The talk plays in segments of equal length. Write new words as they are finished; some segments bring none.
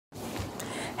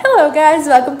Hello guys,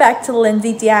 welcome back to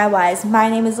Lindsay DIYs. My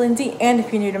name is Lindsay, and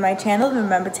if you're new to my channel,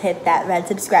 remember to hit that red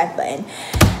subscribe button.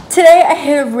 Today I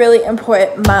hit a really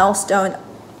important milestone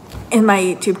in my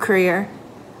YouTube career.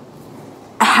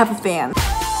 I have a fan.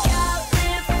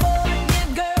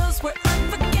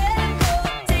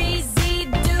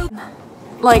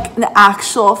 Like an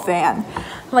actual fan.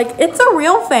 Like it's a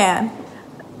real fan.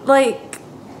 Like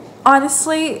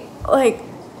honestly, like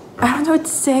I don't know what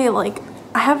to say. Like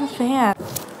I have a fan.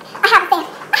 I have a fan.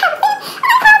 I have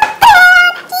a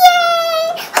fan.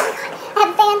 Yay! Oh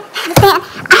my god. I have a fan.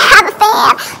 I have a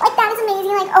fan. Like that is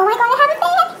amazing. Like, oh my god, I have a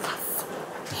fan. Yes.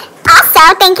 Also,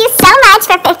 thank you so much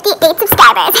for 58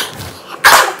 subscribers.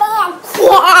 I have a fan.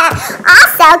 Yeah.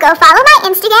 Also, go follow my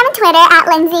Instagram and Twitter at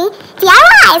Lindsay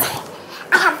DIYs.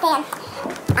 I have a fan.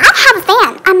 I have a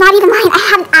fan. I'm not even lying. I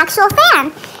have an actual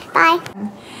fan. Bye.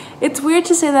 It's weird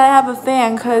to say that I have a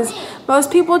fan because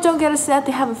most people don't get to say that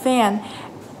they have a fan.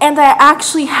 And I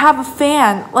actually have a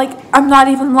fan. Like, I'm not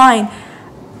even lying.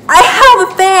 I have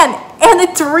a fan and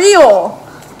it's real.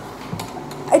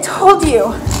 I told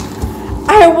you.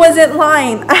 I wasn't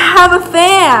lying. I have a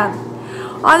fan.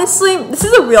 Honestly, this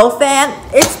is a real fan.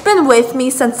 It's been with me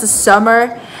since the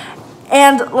summer.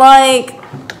 And like,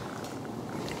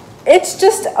 it's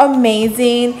just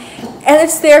amazing. And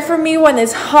it's there for me when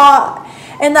it's hot.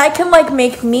 And I can like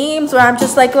make memes where I'm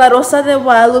just like La Rosa de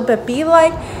Guadalupe be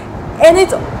like. And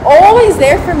it's always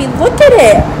there for me. Look at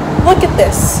it. Look at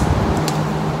this.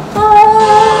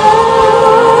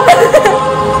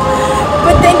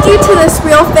 But thank you to this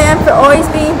real fan for always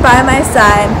being by my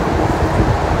side.